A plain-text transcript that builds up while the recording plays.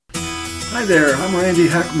Hi there, I'm Randy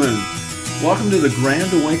Heckman. Welcome to the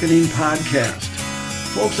Grand Awakening Podcast.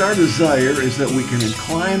 Folks, our desire is that we can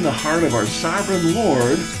incline the heart of our sovereign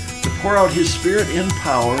Lord to pour out His Spirit in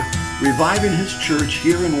power, reviving His church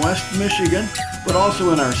here in West Michigan, but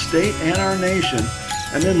also in our state and our nation,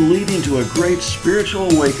 and then leading to a great spiritual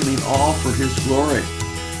awakening, all for His glory.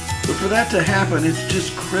 But for that to happen, it's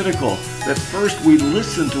just critical that first we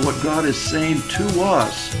listen to what God is saying to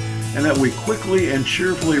us, and that we quickly and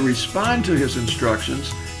cheerfully respond to His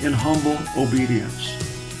instructions in humble obedience.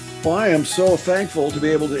 Well, I am so thankful to be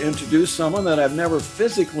able to introduce someone that I've never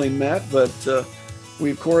physically met, but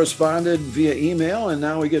we've corresponded via email, and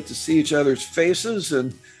now we get to see each other's faces,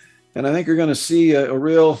 and I think you're going to see a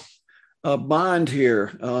real bond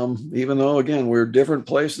here, even though, again, we're different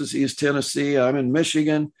places. East Tennessee, I'm in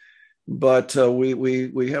Michigan, but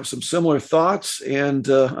we have some similar thoughts, and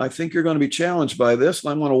I think you're going to be challenged by this.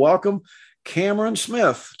 And I want to welcome Cameron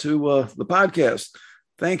Smith to the podcast.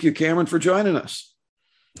 Thank you, Cameron, for joining us.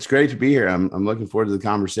 It's great to be here. I'm looking forward to the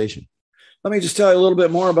conversation. Let me just tell you a little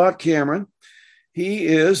bit more about Cameron. He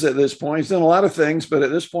is, at this point, he's done a lot of things, but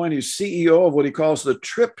at this point, he's CEO of what he calls the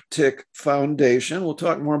Triptych Foundation. We'll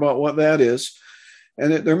talk more about what that is.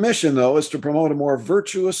 And their mission, though, is to promote a more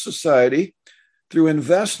virtuous society through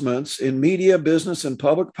investments in media, business, and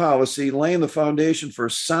public policy, laying the foundation for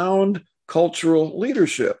sound cultural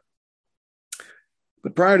leadership.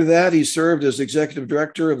 But prior to that, he served as executive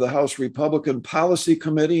director of the House Republican Policy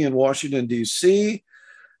Committee in Washington, D.C.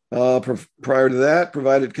 Prior to that,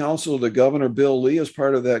 provided counsel to Governor Bill Lee as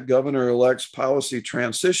part of that governor-elect's policy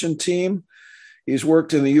transition team. He's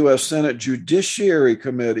worked in the U.S. Senate Judiciary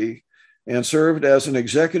Committee and served as an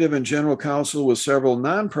executive and general counsel with several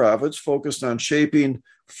nonprofits focused on shaping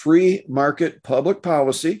free market public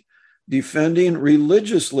policy, defending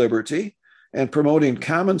religious liberty, and promoting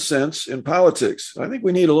common sense in politics. I think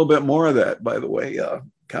we need a little bit more of that, by the way,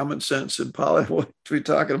 common sense in politics. What are we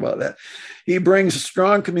talking about that? He brings a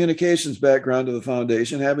strong communications background to the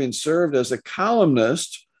foundation, having served as a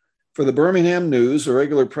columnist for the Birmingham News, a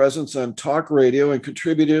regular presence on talk radio, and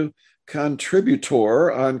contributor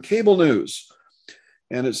on cable news.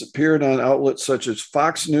 And it's appeared on outlets such as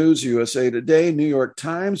Fox News, USA Today, New York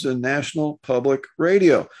Times, and National Public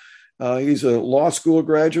Radio. He's a law school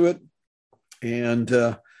graduate,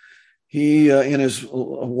 and he and his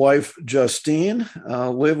wife, Justine,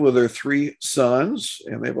 live with their three sons,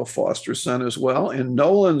 and they have a foster son as well, in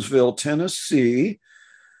Nolensville, Tennessee.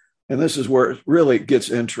 And this is where it really gets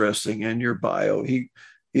interesting in your bio.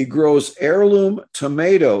 He grows heirloom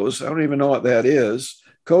tomatoes. I don't even know what that is,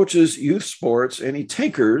 coaches youth sports, and he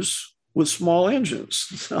tinkers with small engines.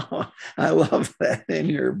 So I love that in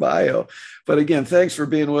your bio. But again, thanks for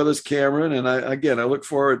being with us, Cameron. And I look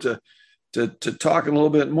forward to talking a little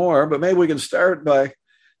bit more, but maybe we can start by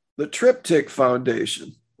the Triptych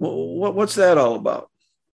Foundation. What's that all about?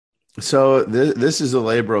 So this is a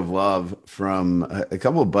labor of love from a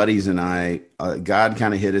couple of buddies and I. God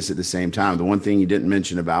kind of hit us at the same time. The one thing you didn't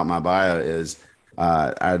mention about my bio is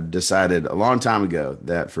I decided a long time ago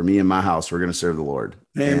that for me and my house, we're going to serve the Lord.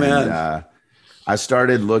 Amen. And I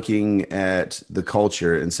started looking at the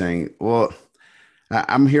culture and saying, well,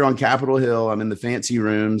 I'm here on Capitol Hill. I'm in the fancy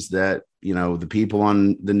rooms that, the people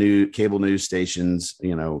on the new cable news stations,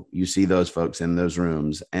 you see those folks in those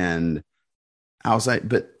rooms. And I was like,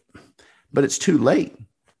 but it's too late.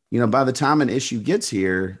 By the time an issue gets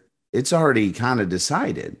here, it's already kind of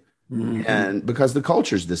decided. Mm-hmm. And because the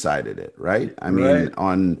culture's decided it, right? I mean, right.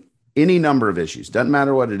 On any number of issues, doesn't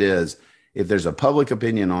matter what it is. If there's a public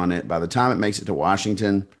opinion on it, by the time it makes it to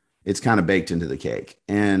Washington, it's kind of baked into the cake.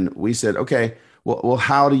 And we said, okay, well,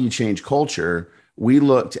 how do you change culture? We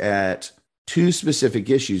looked at two specific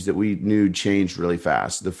issues that we knew changed really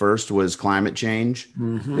fast. The first was climate change.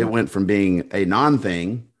 Mm-hmm. It went from being a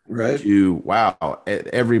non-thing to, wow,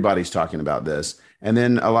 everybody's talking about this. And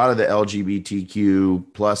then a lot of the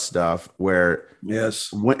LGBTQ plus stuff where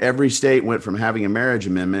every state went from having a marriage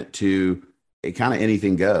amendment to it kind of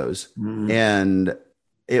anything goes. Mm-hmm. And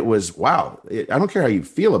it was, wow, I don't care how you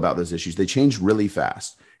feel about those issues. They change really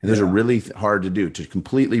fast. And those are really hard to do, to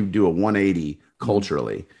completely do a 180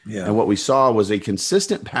 culturally. Yeah. And what we saw was a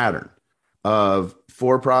consistent pattern of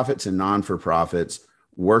for-profits and non-for-profits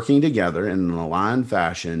working together in an aligned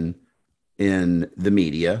fashion in the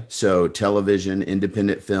media. So television,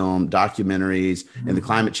 independent film, documentaries, in the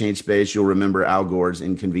climate change space. You'll remember Al Gore's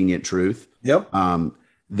Inconvenient Truth. Yep.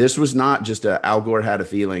 This was not just Al Gore had a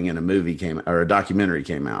feeling and a documentary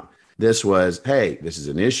came out. This was, hey, this is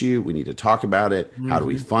an issue. We need to talk about it. Mm-hmm. How do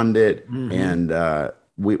we fund it? Mm-hmm. And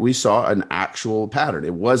we saw an actual pattern.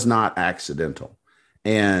 It was not accidental.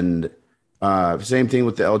 And Same thing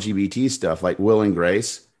with the LGBT stuff, like Will and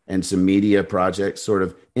Grace and some media projects sort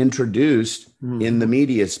of introduced in the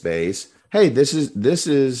media space. Hey, this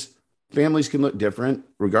is families can look different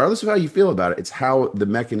regardless of how you feel about it. It's how the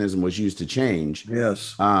mechanism was used to change.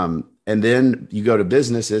 Yes. And then you go to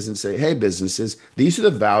businesses and say, hey, businesses, these are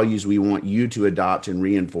the values we want you to adopt and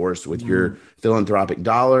reinforce with your philanthropic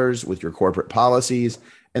dollars, with your corporate policies.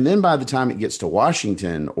 And then by the time it gets to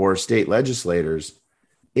Washington or state legislators,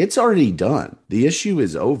 it's already done. The issue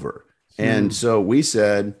is over. And so we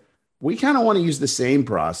said, we kind of want to use the same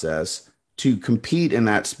process to compete in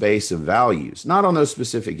that space of values, not on those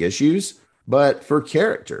specific issues, but for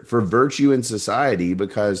character, for virtue in society,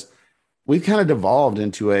 because we've kind of devolved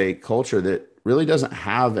into a culture that really doesn't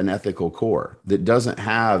have an ethical core, that doesn't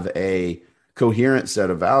have a coherent set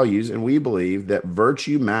of values. And we believe that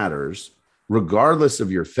virtue matters regardless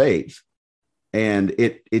of your faith, and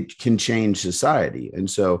it can change society. And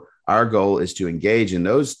so our goal is to engage in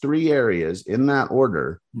those three areas in that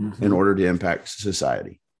order in order to impact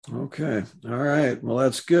society. Okay. All right. Well,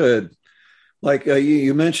 that's good. Like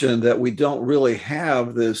you mentioned that we don't really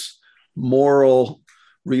have this moral,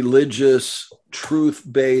 religious,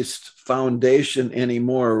 truth-based foundation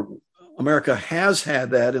anymore. America has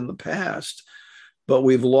had that in the past, but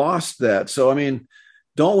we've lost that. So, I mean,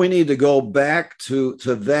 don't we need to go back to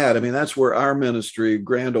that? I mean, that's where our ministry,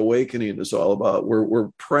 Grand Awakening, is all about. We're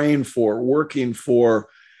praying for, working for,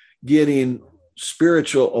 getting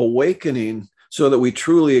spiritual awakening so that we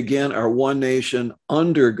truly, again, are one nation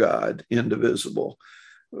under God, indivisible.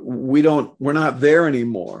 We're not there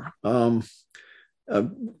anymore.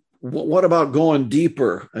 What about going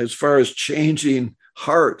deeper as far as changing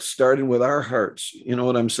hearts, starting with our hearts? You know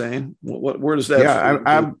what I'm saying? Where does that?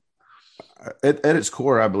 Yeah, at its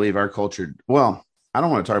core, I believe our culture. Well, I don't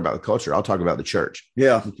want to talk about the culture. I'll talk about the church.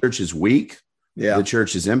 Yeah, the church is weak. Yeah, the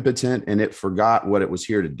church is impotent, and it forgot what it was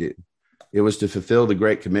here to do. It was to fulfill the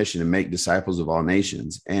Great Commission and make disciples of all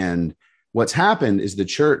nations. And what's happened is the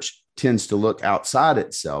church tends to look outside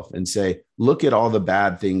itself and say, look at all the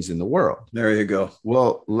bad things in the world. There you go.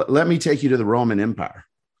 Well, let me take you to the Roman Empire.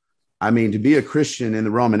 I mean, to be a Christian in the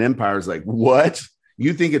Roman Empire is like, what?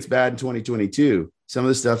 You think it's bad in 2022? Some of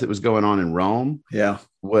the stuff that was going on in Rome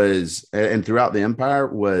was, and throughout the empire,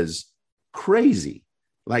 was crazy,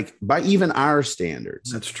 like by even our standards.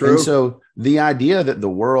 That's true. And so the idea that the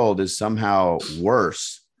world is somehow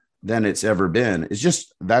worse than it's ever been is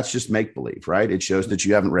that's just make believe, right? It shows that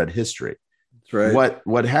you haven't read history. That's right.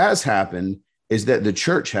 What has happened is that the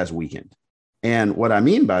church has weakened. And what I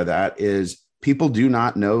mean by that is people do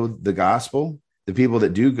not know the gospel. The people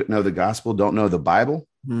that do know the gospel don't know the Bible.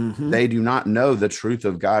 They do not know the truth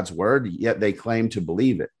of God's word, yet they claim to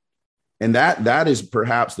believe it. And that is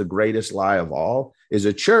perhaps the greatest lie of all, is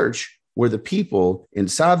a church where the people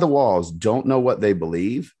inside the walls don't know what they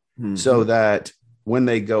believe, so that when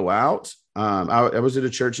they go out, I was at a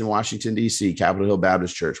church in Washington, D.C., Capitol Hill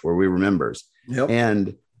Baptist Church, where we were members.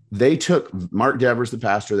 And they took, Mark Devers, the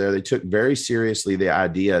pastor there, they took very seriously the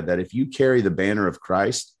idea that if you carry the banner of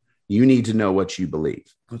Christ, you need to know what you believe.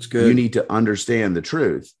 That's good. You need to understand the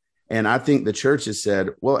truth. And I think the church has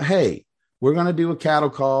said, well, hey, we're going to do a cattle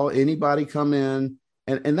call. Anybody come in.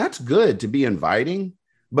 And that's good to be inviting.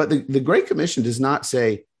 But the Great Commission does not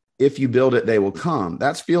say, if you build it, they will come.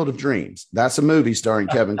 That's Field of Dreams. That's a movie starring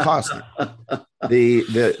Kevin Costner.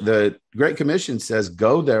 The Great Commission says,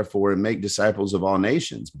 go therefore and make disciples of all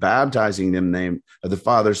nations, baptizing them in the name of the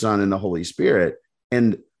Father, Son, and the Holy Spirit.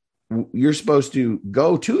 And you're supposed to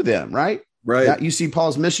go to them, right? Right. Now, you see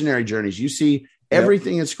Paul's missionary journeys. You see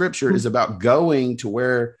everything in Scripture is about going to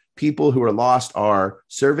where people who are lost are,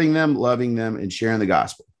 serving them, loving them, and sharing the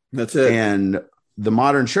gospel. That's it. And the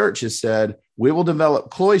modern church has said, we will develop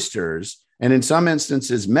cloisters, and in some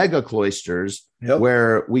instances, mega cloisters,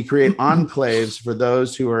 where we create enclaves for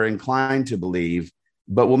those who are inclined to believe,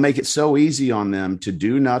 but we'll make it so easy on them to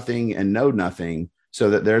do nothing and know nothing, so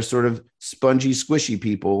that they're sort of spongy, squishy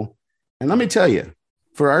people. And let me tell you,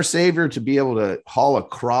 for our Savior to be able to haul a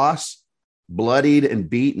cross, bloodied and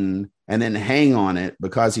beaten, and then hang on it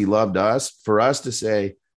because he loved us, for us to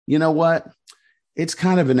say, you know what? It's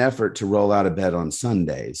kind of an effort to roll out of bed on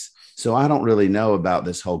Sundays. So I don't really know about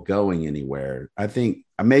this whole going anywhere. I think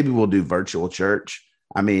maybe we'll do virtual church.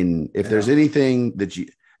 I mean, if there's anything that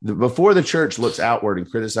before the church looks outward and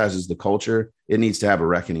criticizes the culture, it needs to have a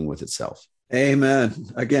reckoning with itself.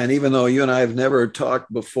 Amen. Again, even though you and I have never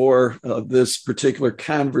talked before this particular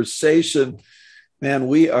conversation, man,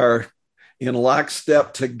 we are in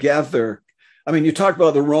lockstep together. I mean, you talk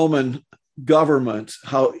about the Roman government,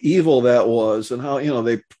 how evil that was, and how,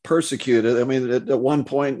 they persecuted. I mean, at one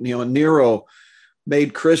point, Nero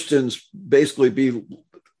made Christians basically be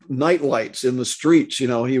night lights in the streets.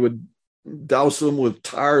 He would douse them with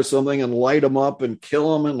tar or something and light them up and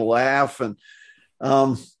kill them and laugh. And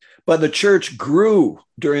but the church grew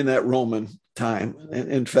during that Roman time.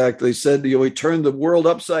 And in fact, they said, he turned the world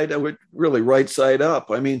upside down, really right side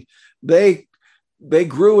up. I mean, they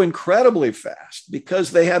grew incredibly fast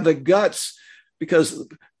because they had the guts. Because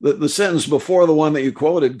the sentence before the one that you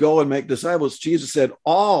quoted, go and make disciples, Jesus said,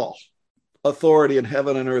 all authority in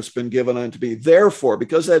heaven and earth has been given unto me. Therefore,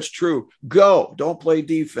 because that's true, go, don't play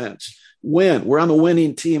defense, win. We're on the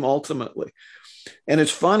winning team ultimately. And it's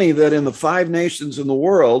funny that in the 5 nations in the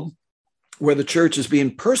world where the church is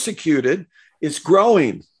being persecuted, it's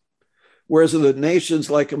growing. Whereas in the nations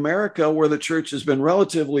like America, where the church has been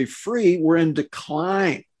relatively free, we're in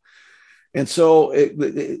decline. And so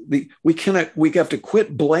we have to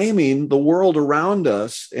quit blaming the world around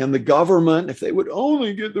us and the government. If they would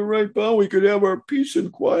only get the right balance, we could have our peace and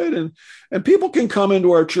quiet, and people can come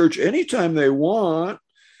into our church anytime they want.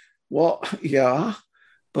 Well, yeah,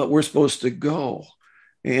 but we're supposed to go.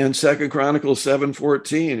 And 2 Chronicles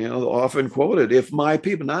 7:14, often quoted, if my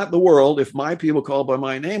people, not the world, if my people called by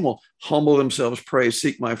my name will humble themselves, pray,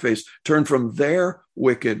 seek my face, turn from their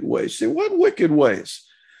wicked ways. Say, what wicked ways?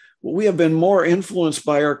 Well, we have been more influenced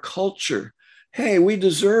by our culture. Hey, we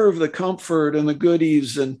deserve the comfort and the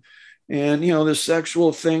goodies and the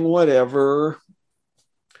sexual thing, whatever,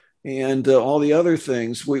 and all the other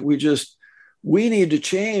things. We need to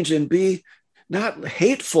change and be not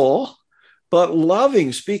hateful, but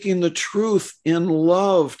loving, speaking the truth in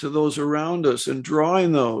love to those around us and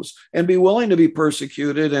drawing those, and be willing to be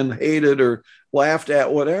persecuted and hated or laughed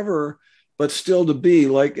at, whatever, but still to be,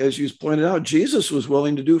 like, as you pointed out, Jesus was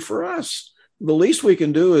willing to do for us. The least we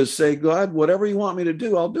can do is say, God, whatever you want me to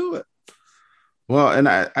do, I'll do it. Well, and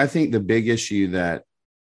I think the big issue that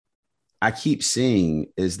I keep seeing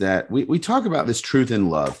is that we talk about this truth and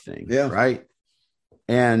love thing, right?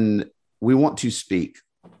 And we want to speak.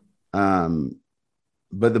 But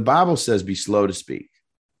the Bible says be slow to speak,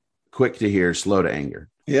 quick to hear, slow to anger.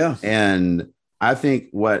 Yeah. And I think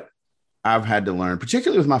what I've had to learn,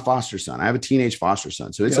 particularly with my foster son, I have a teenage foster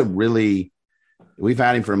son. So it's we've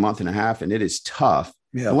had him for a month and a half, and it is tough.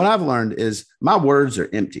 Yeah. And what I've learned is my words are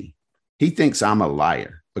empty. He thinks I'm a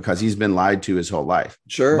liar because he's been lied to his whole life.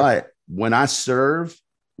 Sure. But when I serve,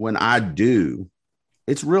 when I do,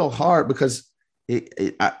 it's real hard because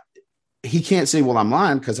he can't say, well, I'm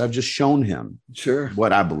lying, because I've just shown him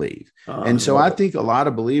what I believe. And so I think a lot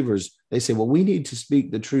of believers, they say, well, we need to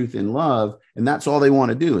speak the truth in love. And that's all they want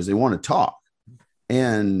to do, is they want to talk.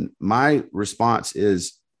 And my response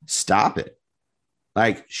is, stop it.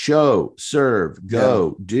 Like, show, serve,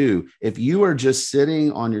 go, do. If you are just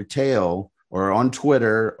sitting on your tail or on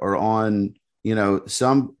Twitter or on,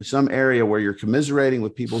 some area where you're commiserating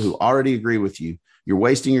with people who already agree with you, you're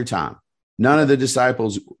wasting your time. None of the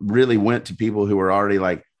disciples really went to people who were already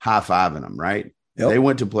like high-fiving them, right? Yep. They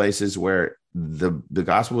went to places where the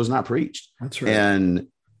gospel was not preached. That's right. And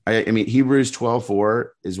I mean, Hebrews 12:4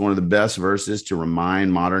 is one of the best verses to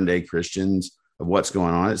remind modern day Christians of what's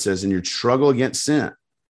going on. It says, in your struggle against sin,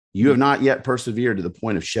 you have not yet persevered to the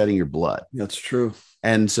point of shedding your blood. That's true.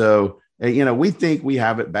 And so, we think we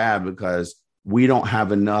have it bad because we don't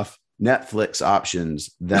have enough Netflix options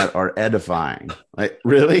that are edifying. Like,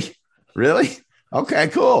 really? Okay,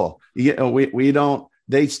 cool. We don't.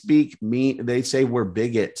 They speak mean. They say we're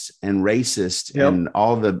bigots and racist and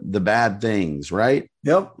all the bad things, right?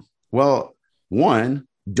 Yep. Well, 1,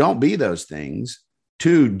 don't be those things.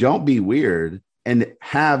 2, don't be weird, and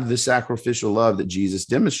have the sacrificial love that Jesus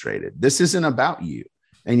demonstrated. This isn't about you.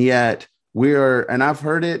 And yet and I've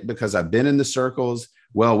heard it because I've been in the circles.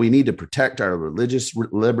 Well, we need to protect our religious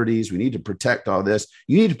liberties. We need to protect all this.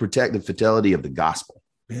 You need to protect the fidelity of the gospel.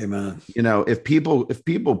 Amen. If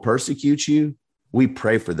people persecute you, we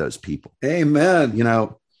pray for those people. Amen.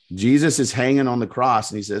 Jesus is hanging on the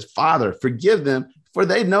cross and he says, Father, forgive them, for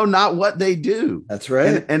they know not what they do. That's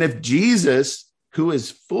right. And if Jesus, who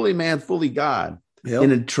is fully man, fully God,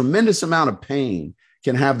 in a tremendous amount of pain,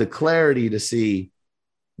 can have the clarity to see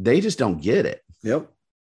they just don't get it. Yep.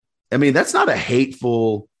 I mean, that's not a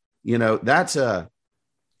hateful, that's a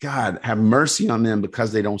God, have mercy on them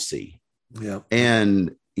because they don't see. Yeah.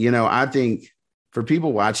 And, I think for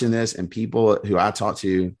people watching this and people who I talk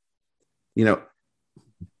to,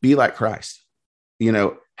 be like Christ,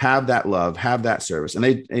 have that love, have that service.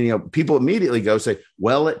 And people immediately go say,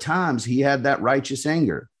 well, at times he had that righteous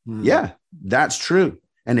anger. Yeah, that's true.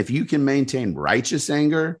 And if you can maintain righteous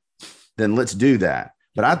anger, then let's do that.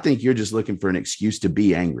 But I think you're just looking for an excuse to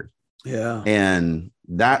be angry. Yeah. And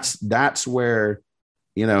that's where,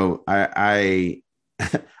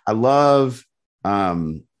 I love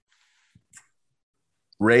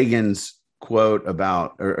Reagan's quote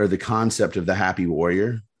about, or the concept of the happy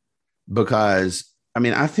warrior, because I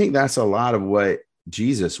mean, I think that's a lot of what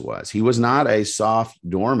Jesus was. He was not a soft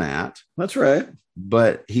doormat. That's right.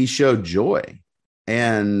 But he showed joy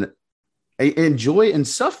and joy in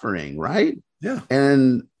suffering, right? Yeah.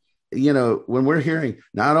 And, you know, when we're hearing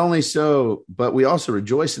not only so, but we also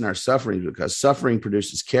rejoice in our suffering, because suffering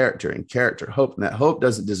produces character, and character, hope. And that hope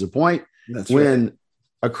doesn't disappoint. That's when right.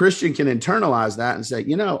 a Christian can internalize that and say,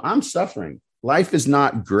 you know, I'm suffering. Life is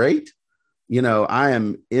not great. You know, I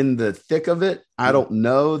am in the thick of it. I don't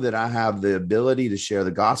know that I have the ability to share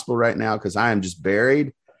the gospel right now because I am just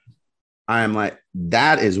buried. I am like,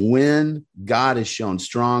 that is when God is shown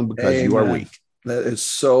strong, because Amen. you are weak. That is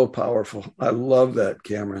so powerful. I love that,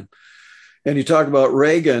 Cameron. And you talk about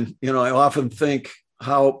Reagan. You know, I often think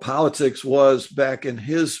how politics was back in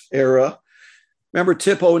his era. Remember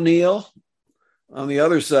Tip O'Neill on the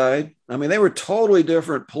other side? I mean, they were totally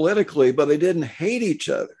different politically, but they didn't hate each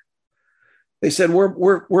other. They said,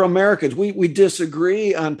 we're Americans. We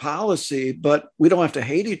disagree on policy, but we don't have to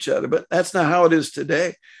hate each other. But that's not how it is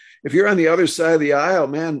today. If you're on the other side of the aisle,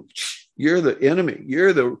 man, you're the enemy.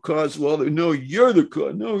 You're the cause. Well, no, you're the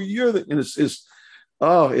cause. No, you're the. And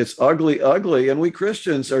it's ugly, ugly. And we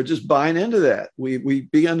Christians are just buying into that. We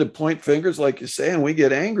begin to point fingers, like you say, and we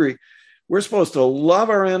get angry. We're supposed to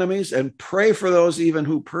love our enemies and pray for those even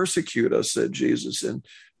who persecute us, said Jesus in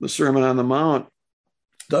the Sermon on the Mount.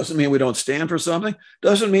 Doesn't mean we don't stand for something.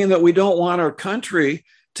 Doesn't mean that we don't want our country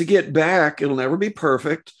to get back. It'll never be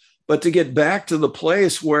perfect, but to get back to the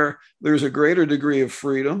place where there's a greater degree of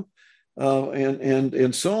freedom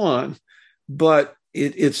and so on. But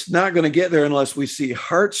it's not going to get there unless we see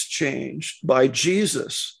hearts changed by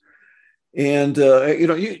Jesus. And,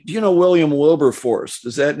 you know William Wilberforce.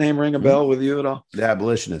 Does that name ring a bell with you at all? The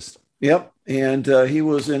abolitionist. Yep. And he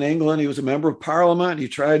was in England. He was a member of Parliament. He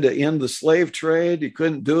tried to end the slave trade. He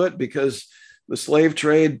couldn't do it because the slave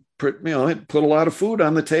trade, it put a lot of food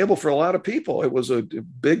on the table for a lot of people. It was a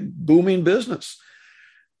big booming business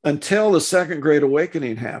until the Second Great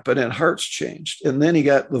Awakening happened and hearts changed. And then he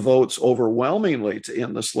got the votes overwhelmingly to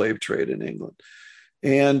end the slave trade in England.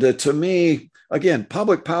 And to me, again,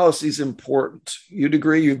 public policy is important. You'd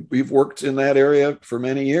agree. You've worked in that area for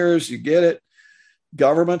many years. You get it.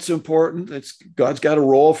 Government's important. God's got a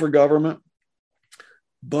role for government.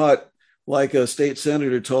 But like a state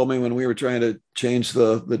senator told me when we were trying to change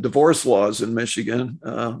the divorce laws in Michigan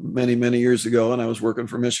many, many years ago, and I was working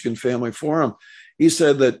for Michigan Family Forum, he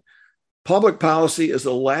said that public policy is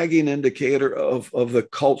a lagging indicator of the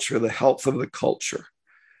culture, the health of the culture.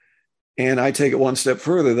 And I take it one step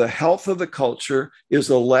further. The health of the culture is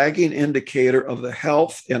a lagging indicator of the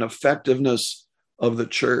health and effectiveness of the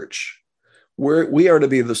church. We are to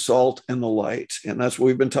be the salt and the light. And that's what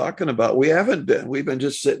we've been talking about. We haven't been. We've been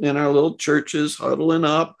just sitting in our little churches, huddling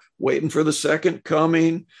up, waiting for the second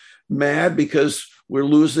coming, mad because we're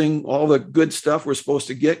losing all the good stuff we're supposed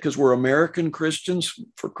to get because we're American Christians,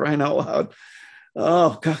 for crying out loud.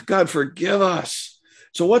 Oh, God, forgive us.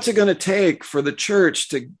 So what's it going to take for the church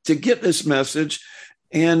to get this message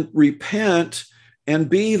and repent and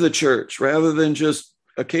be the church rather than just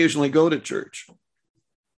occasionally go to church?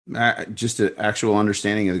 Just an actual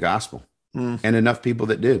understanding of the gospel, and enough people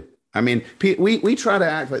that do. I mean, we try to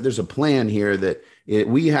act like there's a plan here that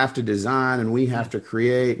we have to design and we have to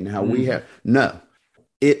create and how we have. No,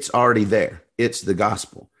 it's already there. It's the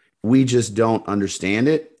gospel. We just don't understand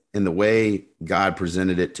it in the way God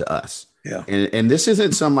presented it to us. Yeah. And this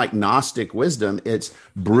isn't some like Gnostic wisdom. It's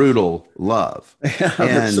brutal love. Yeah,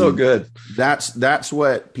 that's so good. That's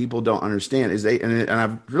what people don't understand is and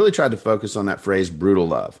I've really tried to focus on that phrase, brutal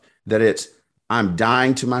love, that it's, I'm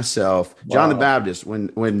dying to myself. Wow. John the Baptist,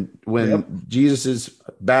 when yep. Jesus is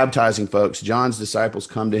baptizing folks, John's disciples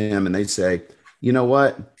come to him and they say, you know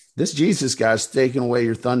what? This Jesus guy's taking away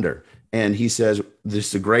your thunder. And he says, this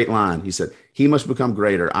is a great line. He said, he must become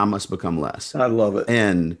greater. I must become less. I love it.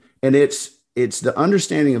 And it's the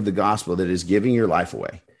understanding of the gospel that is giving your life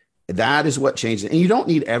away. That is what changes it. And you don't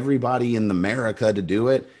need everybody in America to do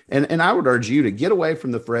it. And I would urge you to get away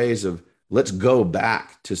from the phrase of let's go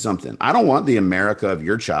back to something. I don't want the America of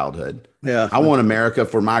your childhood. Yeah. I want America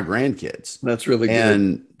for my grandkids. That's really good.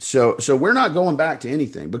 And so we're not going back to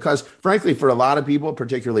anything because frankly, for a lot of people,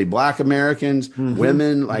 particularly Black Americans,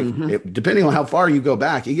 women, depending on how far you go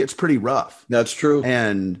back, it gets pretty rough. That's true.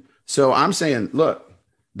 And so I'm saying, look,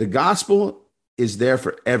 the gospel is there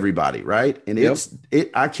for everybody, right? And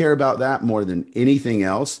I care about that more than anything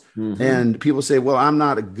else. And people say, well, I'm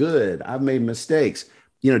not good. I've made mistakes.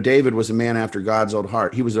 David was a man after God's own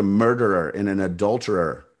heart. He was a murderer and an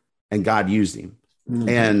adulterer, and God used him. Mm-hmm.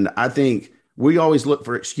 And I think we always look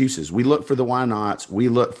for excuses. We look for the why nots. We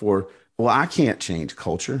look for, well, I can't change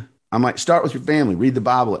culture. I'm like, start with your family, read the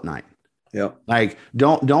Bible at night. Yeah. Like,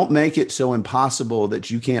 don't make it so impossible that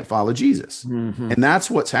you can't follow Jesus. Mm-hmm. And that's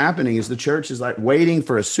what's happening is the church is like waiting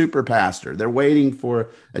for a super pastor. They're waiting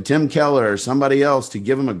for a Tim Keller or somebody else to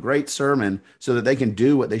give them a great sermon so that they can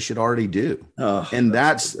do what they should already do. Oh, and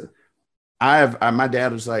that's my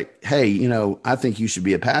dad was like, hey, I think you should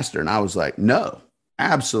be a pastor. And I was like, no,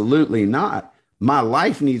 absolutely not. My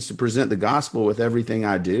life needs to present the gospel with everything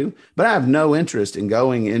I do, but I have no interest in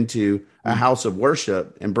going into a house of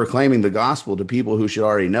worship and proclaiming the gospel to people who should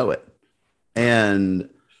already know it. And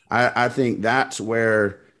I think that's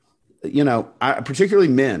where, particularly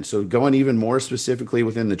men. So going even more specifically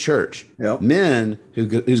within the church, men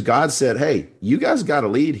whose God said, hey, you guys got to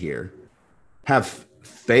lead here, have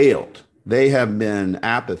failed. They have been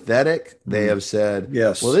apathetic. They have said,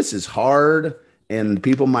 yes, well, this is hard and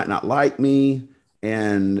people might not like me.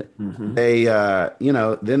 And they,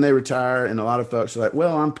 then they retire. And a lot of folks are like,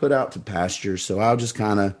 well, I'm put out to pasture, so I'll just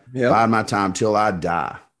kind of bide my time till I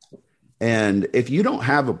die. And if you don't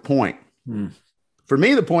have a point, for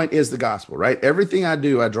me, the point is the gospel, right? Everything I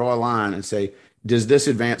do, I draw a line and say, does this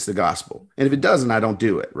advance the gospel? And if it doesn't, I don't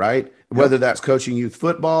do it, right? Whether that's coaching youth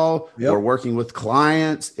football or working with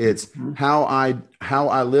clients, it's how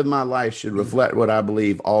I live my life should reflect what I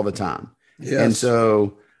believe all the time. Yes. And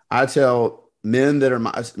so I tell men that are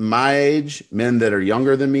my age, men that are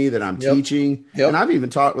younger than me that I'm teaching. And I've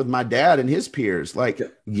even talked with my dad and his peers, like,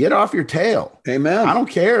 get off your tail. Amen. I don't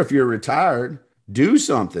care if you're retired, do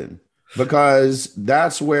something, because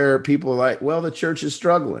that's where people are like, well, the church is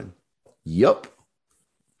struggling. Yep.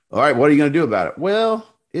 All right. What are you going to do about it? Well,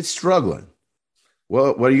 it's struggling.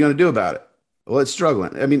 Well, what are you going to do about it? Well, it's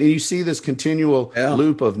struggling. I mean, and you see this continual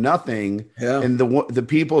loop of nothing. Yeah. And the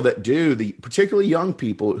people that do, particularly young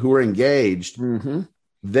people who are engaged,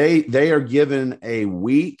 they are given a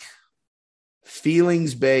weak,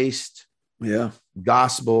 feelings-based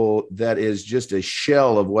gospel that is just a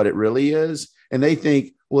shell of what it really is. And they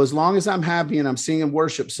think, well, as long as I'm happy and I'm singing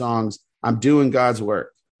worship songs, I'm doing God's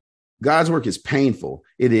work. God's work is painful.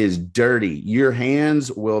 It is dirty. Your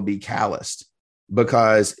hands will be calloused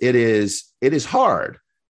because it is hard.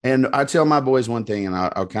 And I tell my boys one thing, and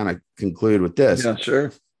I'll kind of conclude with this. Yeah,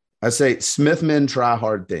 sure. I say, Smith men try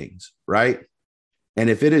hard things, right? And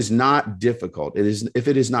if it is not difficult, if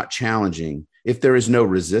it is not challenging, if there is no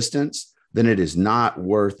resistance, then it is not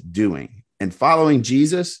worth doing. And following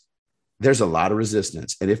Jesus, there's a lot of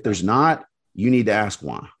resistance. And if there's not, you need to ask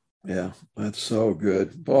why. Yeah, that's so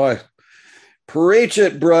good. Boy, preach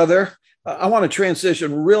it, brother. I want to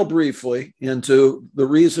transition real briefly into the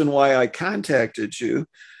reason why I contacted you.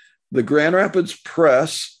 The Grand Rapids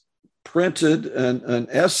Press printed an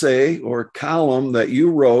essay or column that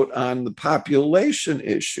you wrote on the population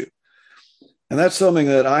issue. And that's something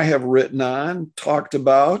that I have written on, talked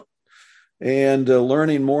about, and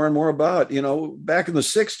learning more and more about. Back in the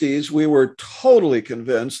 60s, we were totally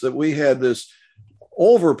convinced that we had this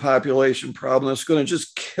overpopulation problem that's going to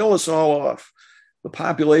just kill us all off. The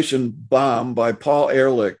Population Bomb by Paul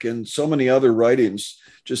Ehrlich and so many other writings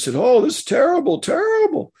just said, oh, this is terrible,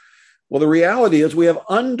 terrible. Well, the reality is we have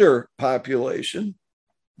underpopulation,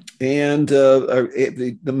 and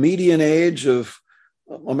the median age of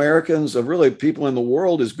Americans, of really people in the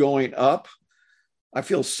world, is going up. I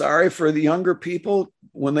feel sorry for the younger people.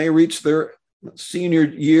 When they reach their senior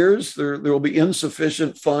years, there will be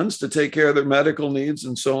insufficient funds to take care of their medical needs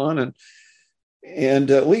and so on. And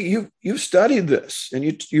Lee, you've studied this and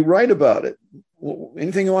you write about it.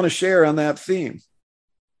 Anything you want to share on that theme?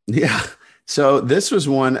 Yeah. So this was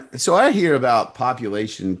one. So I hear about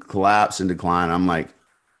population collapse and decline. I'm like,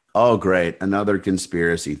 oh, great. Another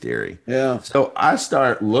conspiracy theory. Yeah. So I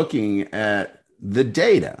start looking at the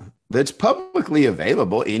data that's publicly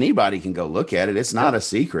available. Anybody can go look at it. It's not a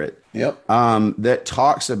secret. Yep. That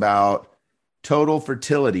talks about total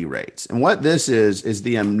fertility rates. And what this is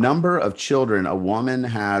the number of children a woman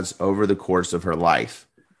has over the course of her life.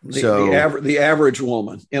 The average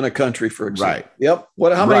woman in a country, for example. Right. Yep.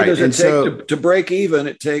 How many does it take to break even?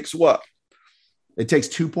 It takes what? It takes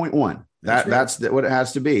 2.1. That's what it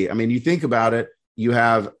has to be. I mean, you think about it, you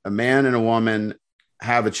have a man and a woman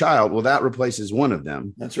have a child. Well, that replaces one of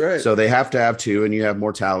them. That's right. So they have to have two, and you have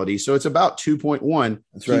mortality. So it's about 2.1.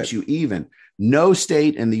 That's keeps you even. No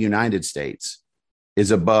state in the United States is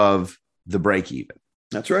above the break even.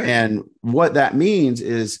 That's right. And what that means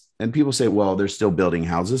is, and people say, well, they're still building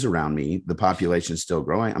houses around me. The population is still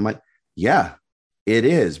growing. I'm like, yeah, It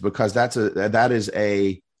is, because that is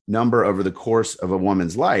a number over the course of a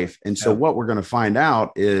woman's life. And so what we're going to find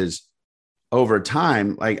out is over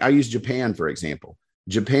time, like I use Japan, for example.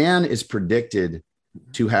 Japan is predicted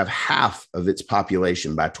to have half of its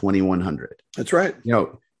population by 2100. That's right.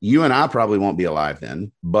 You and I probably won't be alive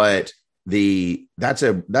then, but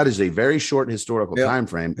that is a very short historical time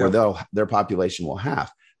frame where their population will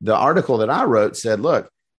half. The article that I wrote said, look,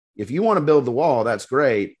 if you want to build the wall, that's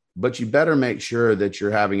great, but you better make sure that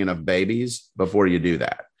you're having enough babies before you do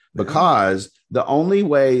that, because the only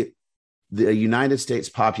way the United States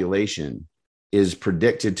population is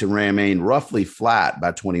predicted to remain roughly flat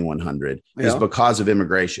by 2100 is because of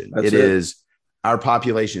immigration. It is our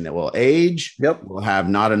population that will age, will have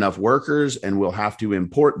not enough workers, and we'll have to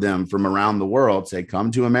import them from around the world, say,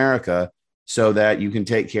 come to America so that you can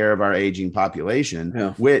take care of our aging population,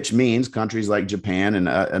 which means countries like Japan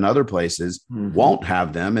and other places won't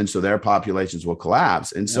have them. And so their populations will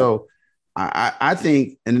collapse. And so I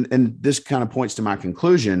think, and this kind of points to my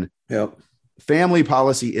conclusion, family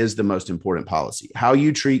policy is the most important policy. How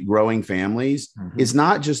you treat growing families is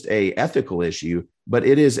not just a ethical issue, but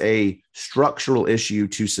it is a structural issue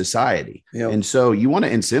to society. And so you want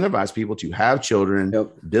to incentivize people to have children,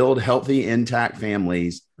 build healthy, intact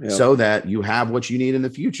families so that you have what you need in the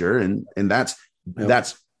future. And that's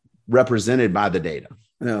represented by the data.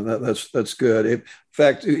 Yeah, that's good. In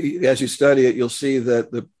fact, as you study it, you'll see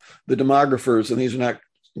that the demographers, and these are not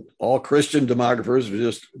all Christian demographers,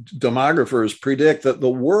 just demographers, predict that the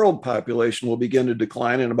world population will begin to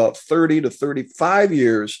decline in about 30 to 35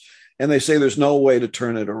 years. And they say there's no way to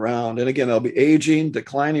turn it around. And again, there'll be aging,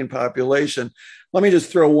 declining population. Let me just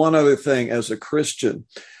throw one other thing as a Christian.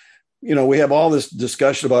 We have all this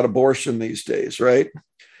discussion about abortion these days, right?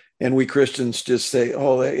 And we Christians just say,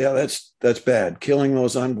 oh, yeah, that's bad, killing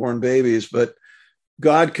those unborn babies. But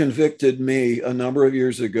God convicted me a number of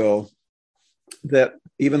years ago that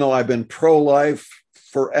even though I've been pro-life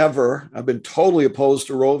forever, I've been totally opposed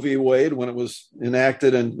to Roe v. Wade when it was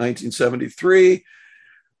enacted in 1973.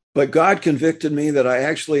 But God convicted me that I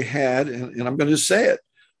actually had, and I'm going to say it,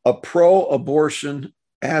 a pro-abortion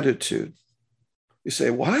attitude. You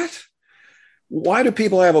say, what? Why do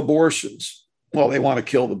people have abortions? Well, they want to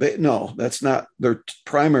kill the baby. No, that's not their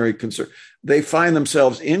primary concern. They find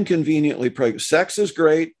themselves inconveniently pregnant. Sex is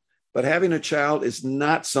great, but having a child is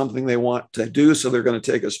not something they want to do. So they're going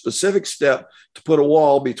to take a specific step to put a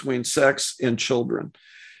wall between sex and children.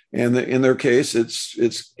 And in their case,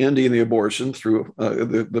 it's ending the abortion through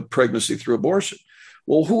the pregnancy through abortion.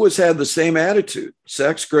 Well, who has had the same attitude?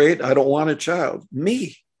 Sex, great. I don't want a child.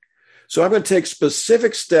 Me. So I'm going to take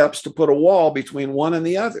specific steps to put a wall between one and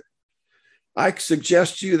the other. I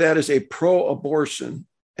suggest to you that is a pro-abortion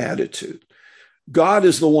attitude. God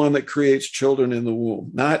is the one that creates children in the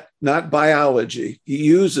womb, not biology. He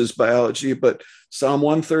uses biology, but Psalm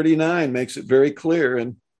 139 makes it very clear.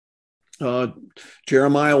 And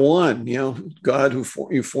Jeremiah 1, God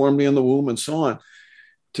you formed me in the womb and so on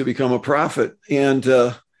to become a prophet. And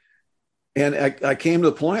I came to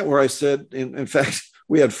the point where I said, in fact,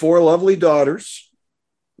 we had 4 lovely daughters.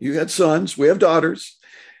 You had sons, we have daughters.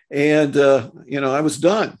 And, I was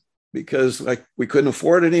done because we couldn't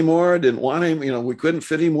afford it anymore. Didn't want him, we couldn't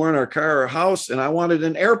fit anymore in our car or house. And I wanted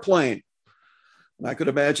an airplane. And I could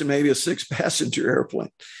imagine maybe a 6-passenger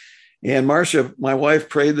airplane. And Marcia, my wife,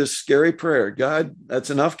 prayed this scary prayer. God, that's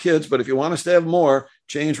enough kids, but if you want us to have more,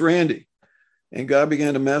 change Randy. And God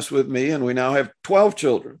began to mess with me, and we now have 12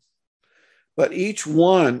 children. But each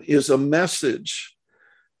one is a message.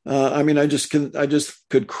 I just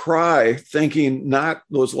could cry thinking not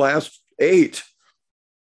those last 8.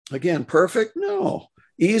 Again, perfect? No.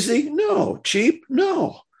 Easy? No. Cheap?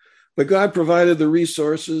 No. But God provided the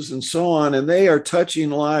resources and so on, and they are touching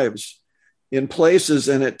lives in places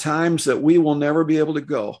and at times that we will never be able to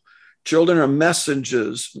go. Children are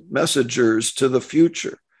messengers to the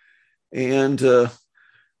future. And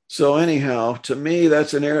so anyhow, to me,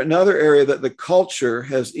 that's another area that the culture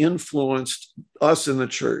has influenced us in the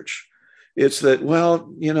church. It's that,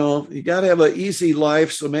 you got to have an easy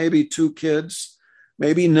life. So maybe 2 kids,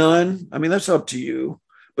 maybe none. I mean, that's up to you.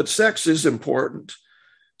 But sex is important.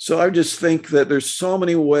 So I just think that there's so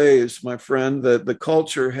many ways, my friend, that the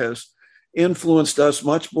culture has influenced us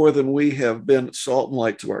much more than we have been salt and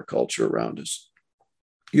light to our culture around us.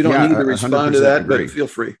 You don't need to respond to that, agree. But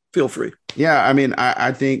feel free. Yeah. I mean,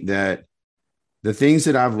 I think that the things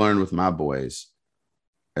that I've learned with my boys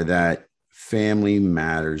are that family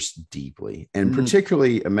matters deeply, and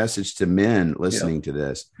particularly a message to men listening to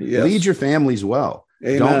this. Yes. Lead your families well.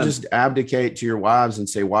 Amen. Don't just abdicate to your wives and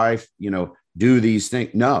say, wife, do these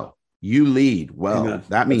things. No, You lead well. Amen.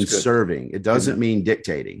 That means serving. It doesn't mean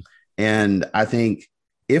dictating. And I think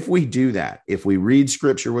if we do that, if we read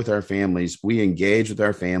scripture with our families, we engage with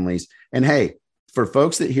our families. And hey, for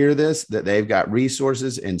folks that hear this, that they've got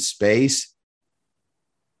resources and space,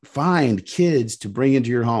 find kids to bring into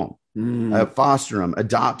your home, foster them,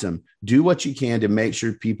 adopt them, do what you can to make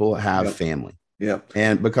sure people have family.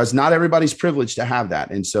 And because not everybody's privileged to have that.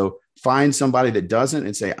 And so find somebody that doesn't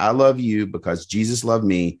and say, I love you because Jesus loved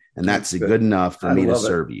me. And that's good enough for me to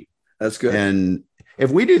serve you. That's good. And if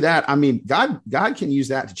we do that, I mean, God can use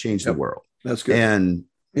that to change the world. That's good. And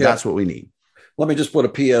that's what we need. Let me just put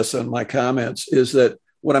a PS on my comments is that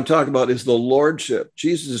what I'm talking about is the lordship.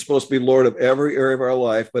 Jesus is supposed to be Lord of every area of our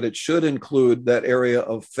life, but it should include that area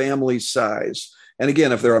of family size. And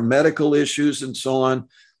again, if there are medical issues and so on,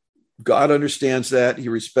 God understands that. He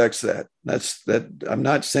respects that. That's that. I'm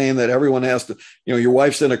not saying that everyone has to, your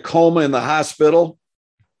wife's in a coma in the hospital.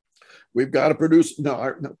 We've got to produce.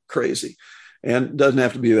 No, crazy. And it doesn't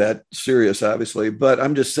have to be that serious, obviously. But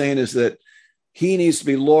I'm just saying is that he needs to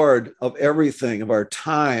be Lord of everything, of our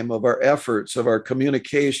time, of our efforts, of our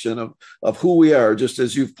communication, of who we are, just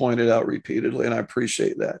as you've pointed out repeatedly. And I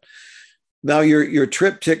appreciate that. Now, your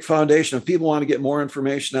Triptych Foundation, if people want to get more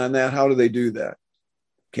information on that, how do they do that?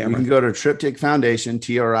 Cameron? You can go to Triptych Foundation,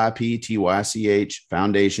 TRIPTYCH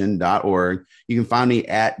foundation.org. You can find me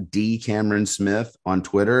at D Cameron Smith on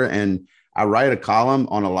Twitter. And I write a column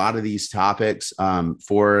on a lot of these topics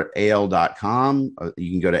for AL.com.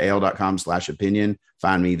 You can go to AL.com/opinion,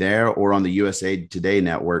 find me there, or on the USA Today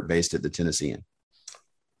network based at the Tennessean.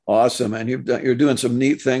 Awesome. And you're doing some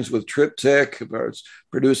neat things with Triptych, it's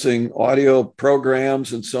producing audio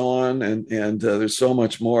programs and so on. And there's so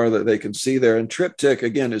much more that they can see there. And Triptych,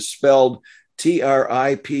 again, is spelled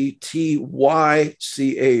TRIPTYCH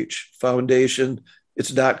Foundation.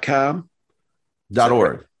 It's .com?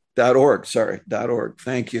 .org. .org.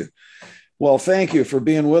 Thank you. Well, thank you for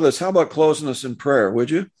being with us. How about closing us in prayer, would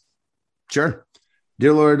you? Sure.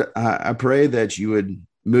 Dear Lord, I pray that you would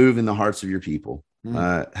move in the hearts of your people.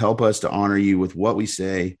 Help us to honor you with what we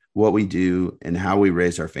say, what we do, and how we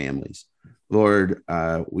raise our families. Lord,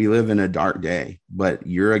 we live in a dark day, but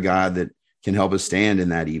you're a God that can help us stand in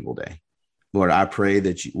that evil day. Lord, I pray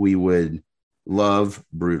that we would love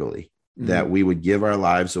brutally, that we would give our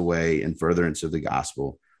lives away in furtherance of the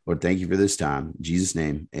gospel. Lord, thank you for this time. In Jesus'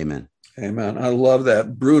 name, amen. Amen. I love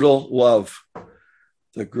that. Brutal love.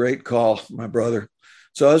 It's a great call, my brother.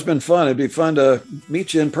 So it's been fun. It'd be fun to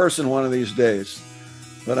meet you in person one of these days.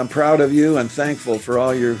 But I'm proud of you and thankful for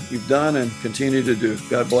all you've done and continue to do.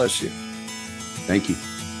 God bless you. Thank you.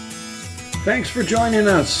 Thanks for joining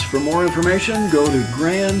us. For more information, go to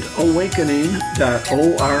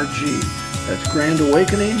grandawakening.org. That's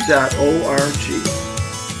grandawakening.org.